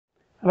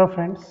Hello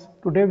friends,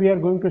 today we are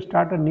going to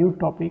start a new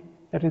topic,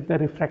 that is the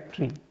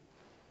refractory.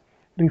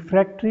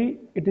 Refractory,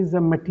 it is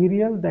a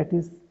material that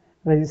is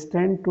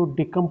resistant to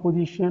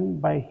decomposition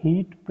by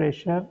heat,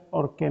 pressure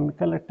or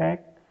chemical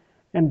attack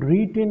and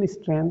retain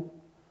strength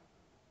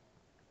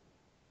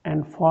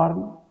and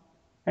form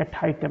at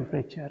high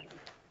temperature.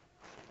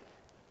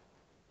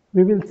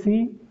 We will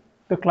see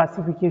the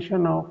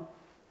classification of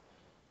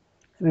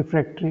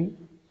refractory.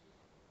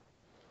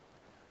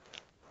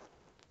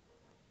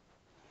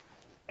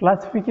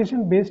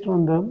 Classification based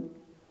on the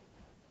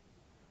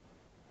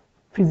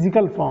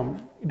physical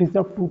form. It is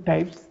of two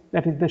types,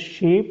 that is the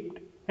shaped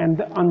and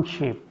the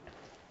unshaped.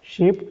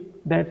 Shaped,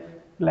 that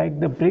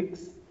like the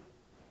bricks,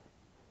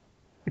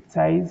 its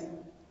size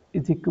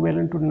is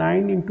equivalent to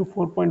 9 into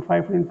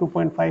 4.5 into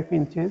 2.5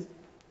 inches,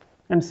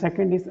 and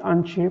second is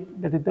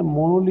unshaped, that is the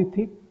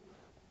monolithic.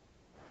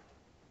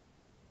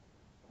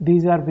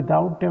 These are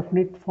without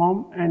definite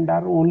form and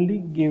are only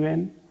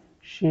given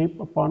shape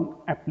upon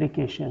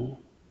application.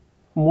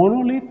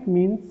 Monolith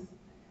means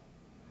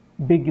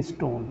big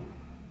stone.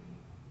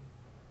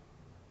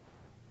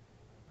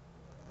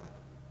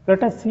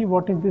 Let us see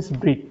what is this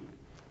brick.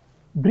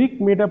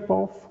 Brick made up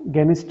of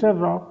ganister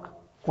rock,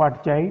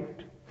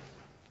 quartzite,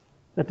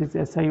 that is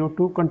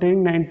SiO2,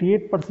 containing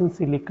 98%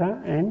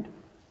 silica and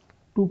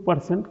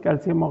 2%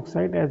 calcium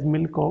oxide as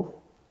milk of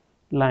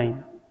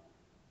lime.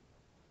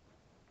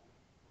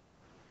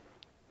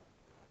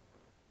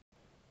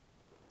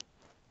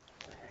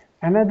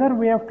 Another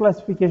way of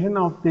classification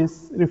of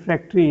this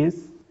refractory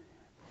is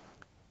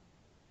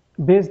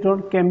based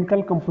on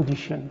chemical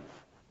composition.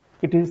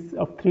 It is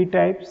of three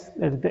types,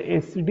 that is the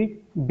acidic,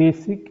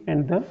 basic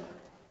and the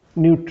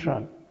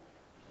neutral.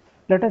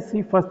 Let us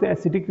see first the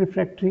acidic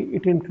refractory.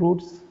 It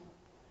includes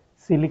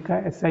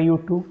silica,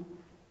 SiO2.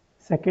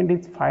 Second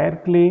is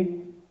fire clay,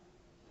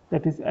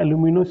 that is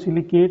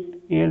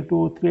aluminosilicate,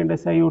 Al2O3 and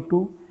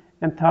SiO2.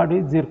 And third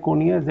is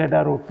zirconia,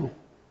 ZrO2.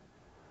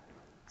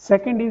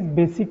 Second is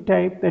basic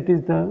type, that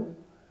is the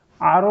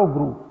RO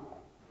group.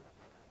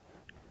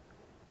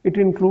 It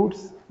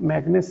includes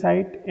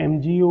magnesite,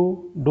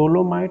 MgO,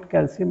 dolomite,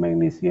 calcium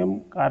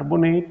magnesium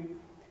carbonate,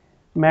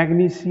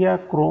 magnesia,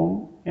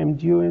 chrome,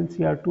 MgO and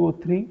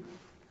Cr2O3.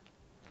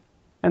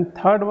 And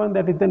third one,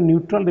 that is the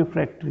neutral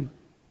refractory.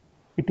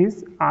 It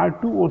is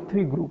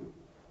R2O3 group.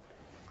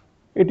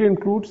 It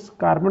includes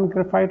carbon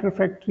graphite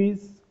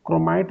refractories,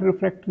 chromite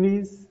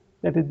refractories,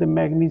 that is the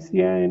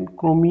magnesia and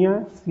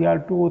chromia,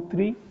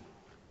 Cr2O3.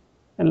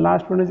 And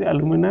last one is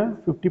alumina,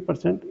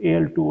 50%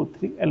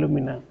 Al2O3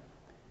 alumina.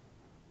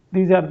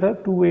 These are the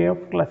two ways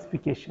of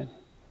classification.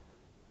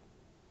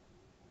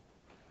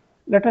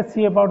 Let us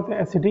see about the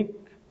acidic,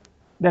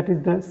 that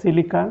is the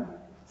silica.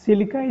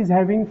 Silica is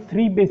having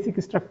three basic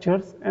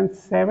structures and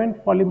 7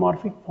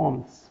 polymorphic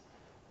forms.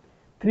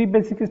 Three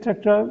basic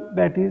structures,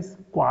 that is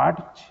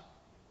quartz,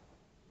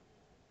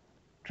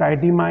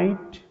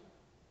 tridymite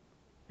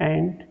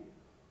and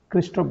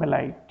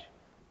cristobalite.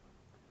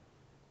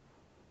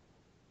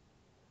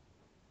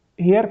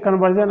 Here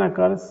conversion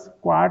occurs.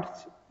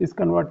 Quartz is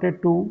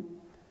converted to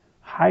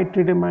high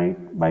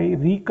tridymite by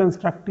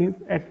reconstructive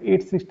at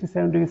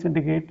 867 degrees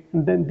centigrade,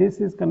 and then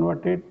this is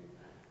converted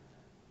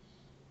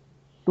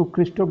to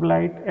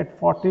cristobalite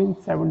at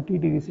 1470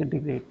 degrees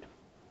centigrade.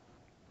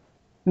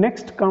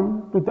 Next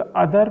come to the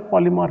other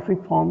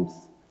polymorphic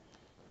forms.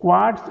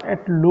 Quartz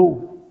at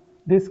low,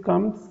 this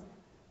comes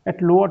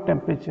at lower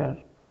temperature.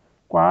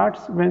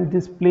 Quartz, when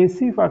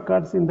displacive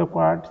occurs in the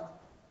quartz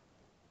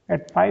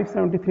at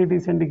 573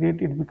 degrees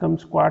centigrade, it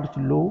becomes quartz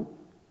low.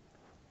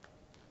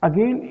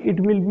 Again, it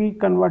will be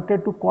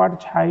converted to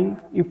quartz high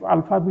if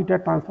alpha beta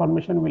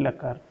transformation will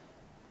occur.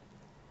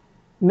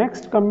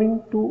 Next,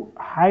 coming to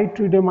high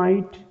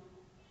tridymite,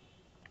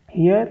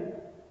 here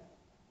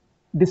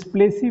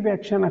displacive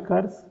action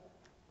occurs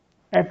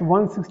at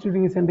 160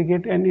 degrees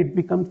centigrade and it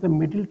becomes the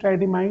middle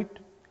tridymite,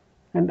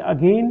 and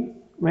again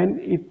when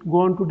it go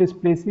on to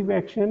displacive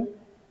action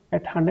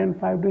at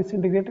 105 degrees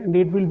centigrade and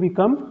it will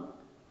become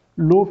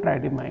low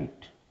tridymite.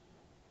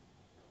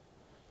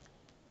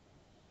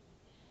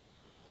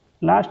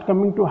 Last,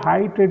 coming to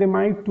high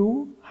tridymite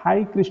to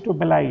high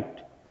cristobalite,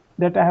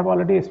 that I have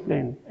already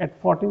explained,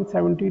 at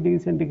 1470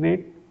 degrees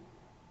centigrade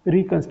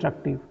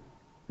reconstructive.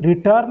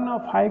 Return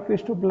of high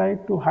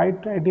cristobalite to high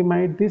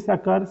tridymite, this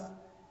occurs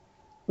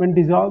when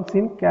dissolves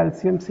in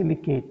calcium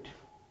silicate.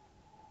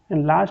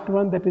 And last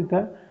one, that is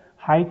the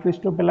high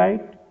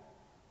cristobalite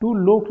to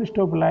low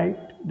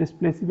cristobalite,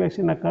 displacive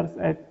action occurs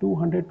at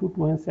 200 to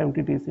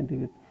 270 degrees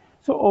centigrade.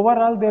 So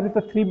overall there is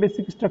a three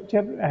basic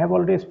structure. I have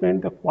already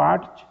explained the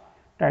quartz,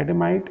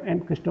 tridymite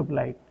and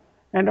cristobalite.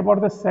 And about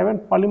the 7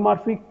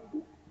 polymorphic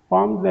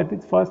forms, that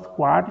is first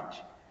quartz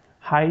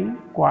high,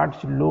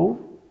 quartz low,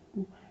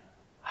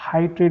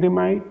 high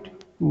tridymite,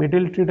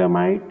 middle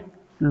tridymite,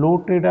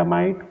 low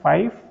tridymite,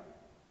 5,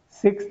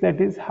 6 that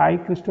is high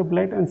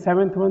cristobalite, and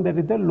 7th one, that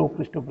is the low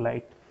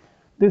cristobalite.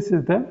 This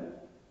is the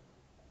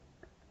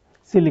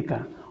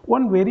silica.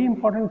 One very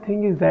important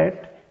thing is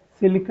that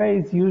silica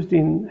is used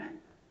in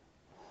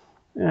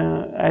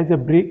as a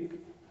brick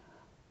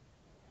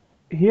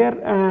Here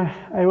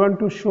I want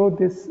to show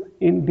this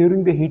in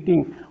during the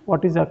heating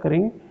what is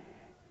occurring.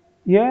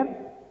 Here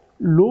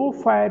low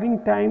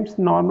firing times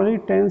normally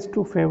tends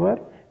to favor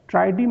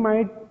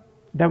tridymite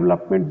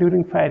development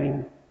during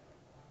firing.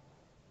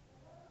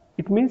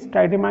 It means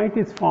tridymite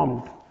is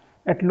formed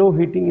at low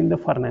heating in the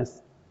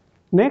furnace.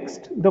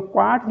 Next, the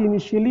quartz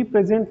initially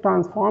present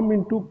transform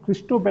into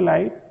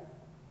cristobalite,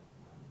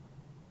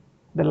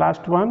 the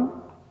last one,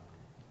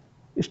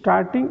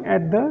 starting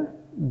at the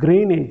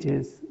grain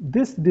edges.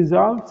 This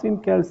dissolves in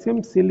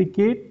calcium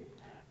silicate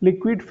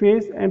liquid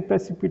phase and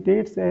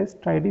precipitates as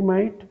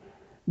tridymite.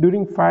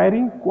 During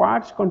firing,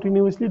 quartz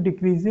continuously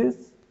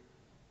decreases,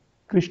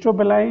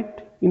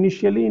 cristobalite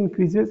initially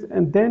increases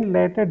and then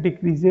later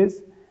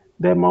decreases.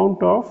 The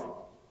amount of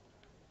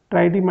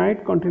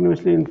tridymite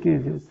continuously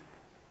increases.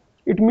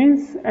 It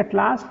means at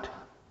last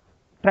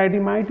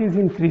tridymite is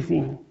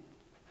increasing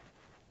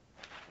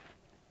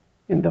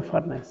in the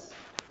furnace.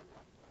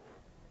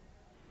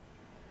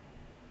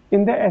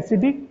 In the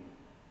acidic,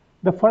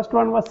 the first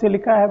one was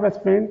silica I have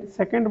explained,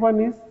 second one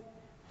is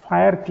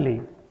fire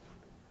clay.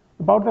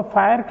 About the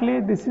fire clay,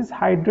 this is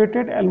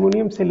hydrated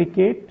aluminum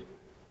silicate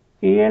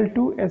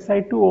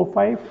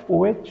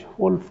Al2Si2O5OH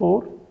whole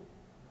 4.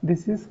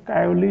 This is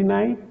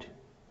kaolinite,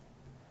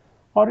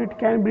 or it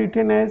can be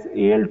written as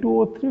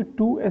Al2O3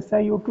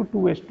 2SiO2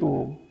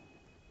 2H2O.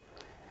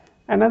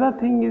 Another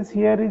thing is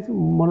here is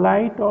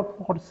mullite or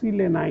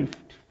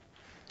porcelainite.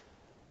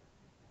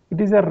 It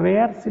is a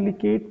rare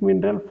silicate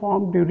mineral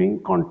formed during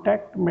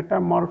contact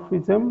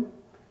metamorphism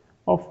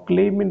of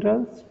clay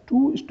minerals.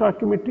 Two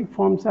stoichiometric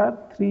forms are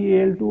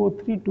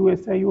 3Al2O3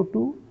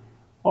 2SiO2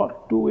 or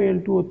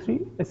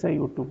 2Al2O3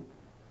 SiO2.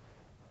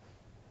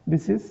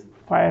 This is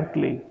fire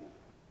clay.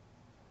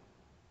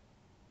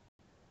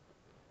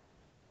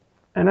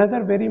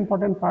 Another very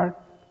important part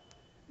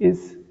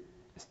is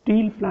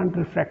steel plant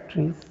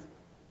refractories.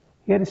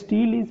 Here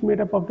steel is made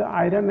up of the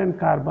iron and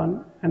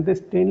carbon, and the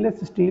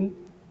stainless steel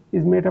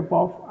is made up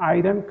of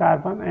iron,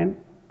 carbon and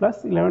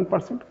plus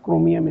 11%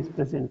 chromium is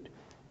present.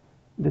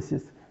 This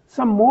is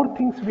some more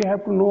things we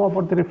have to know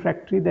about the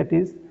refractory, that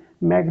is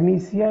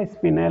magnesia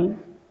spinel.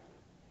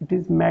 It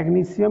is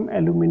magnesium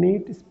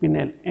aluminate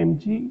spinel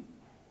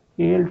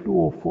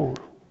MgAl2O4.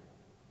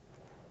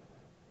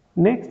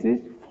 Next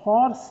is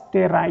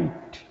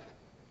forsterite.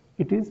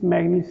 It is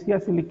magnesia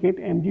silicate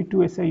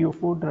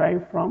Mg2SiO4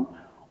 derived from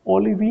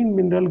olivine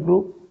mineral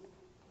group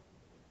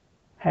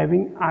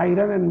having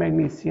iron and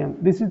magnesium.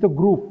 This is the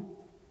group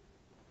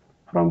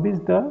from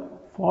which the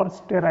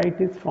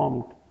forsterite is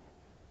formed.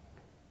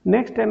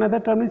 Next, another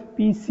term is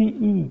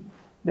PCE,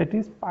 that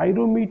is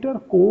pyrometer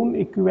cone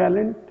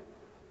equivalent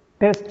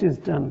test is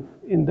done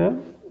in the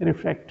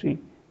refractory.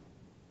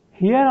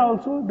 Here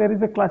also there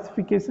is a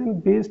classification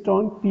based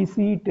on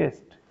PCE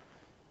test.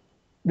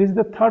 This is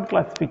the third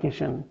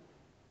classification.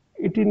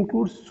 It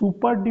includes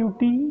super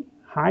duty,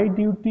 high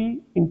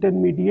duty,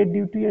 intermediate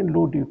duty and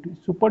low duty.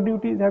 Super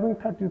duty is having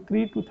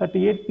 33 to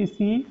 38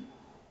 PCE,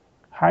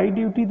 high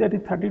duty that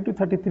is 30 to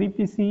 33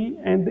 PCE,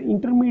 and the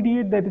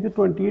intermediate that is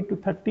 28 to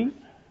 30,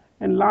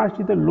 and last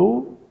is the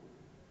low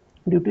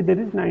duty that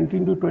is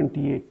 19 to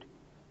 28.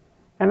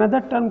 Another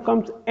term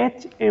comes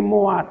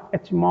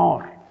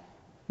HMOR,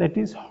 that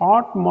is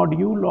hot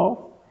module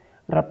of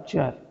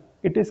rupture.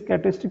 It is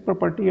characteristic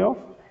property of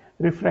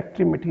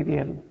refractory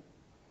material.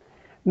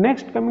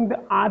 Next coming the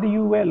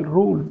RUL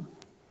rule,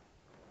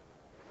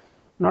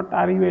 not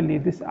RULE,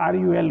 this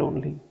RUL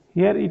only.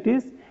 Here it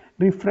is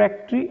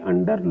refractory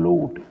under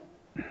load.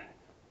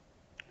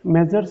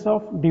 Measures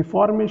of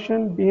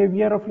deformation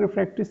behavior of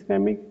refractory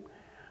ceramic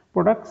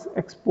products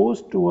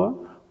exposed to a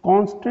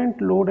constant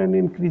load and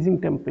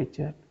increasing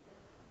temperature.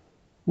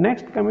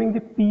 Next coming the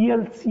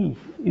PLC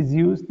is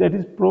used, that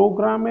is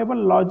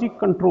programmable logic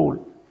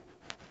control.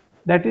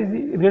 That is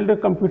related to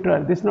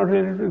computer, this is not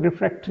related to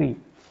refractory.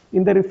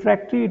 In the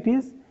refractory it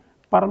is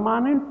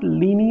permanent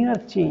linear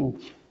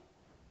change.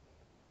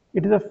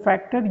 It is a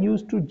factor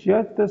used to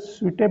judge the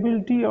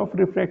suitability of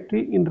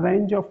refractory in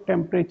range of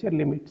temperature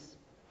limits.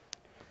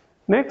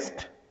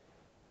 Next,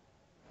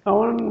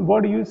 one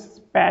word used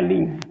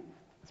spalling.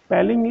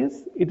 Spalling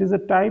is, it is a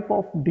type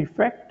of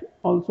defect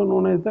also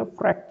known as the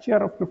fracture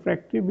of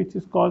refractory, which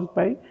is caused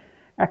by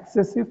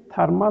excessive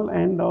thermal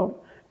and or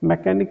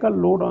mechanical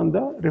load on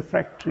the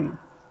refractory.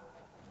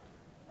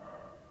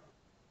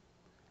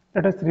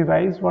 Let us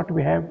revise what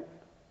we have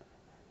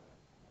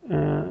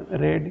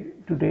read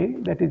today,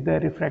 that is the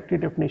refractory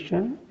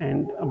definition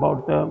and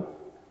about the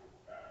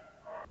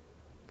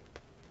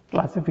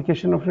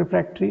classification of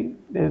refractory.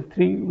 There is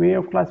three way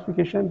of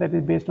classification, that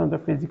is based on the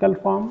physical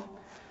form,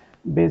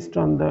 based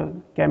on the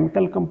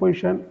chemical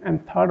composition,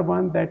 and third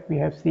one that we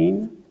have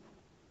seen,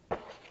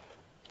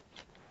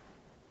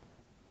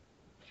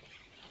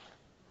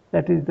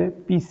 that is the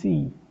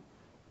PCE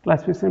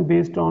classification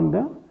based on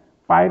the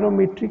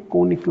pyrometric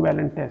cone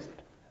equivalent test,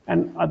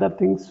 and other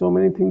things, so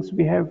many things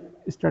we have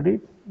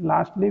studied.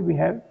 Lastly, we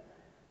have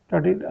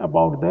studied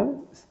about the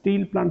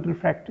steel plant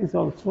refractories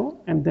also,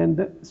 and then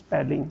the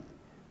spalling.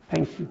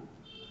 Thank you.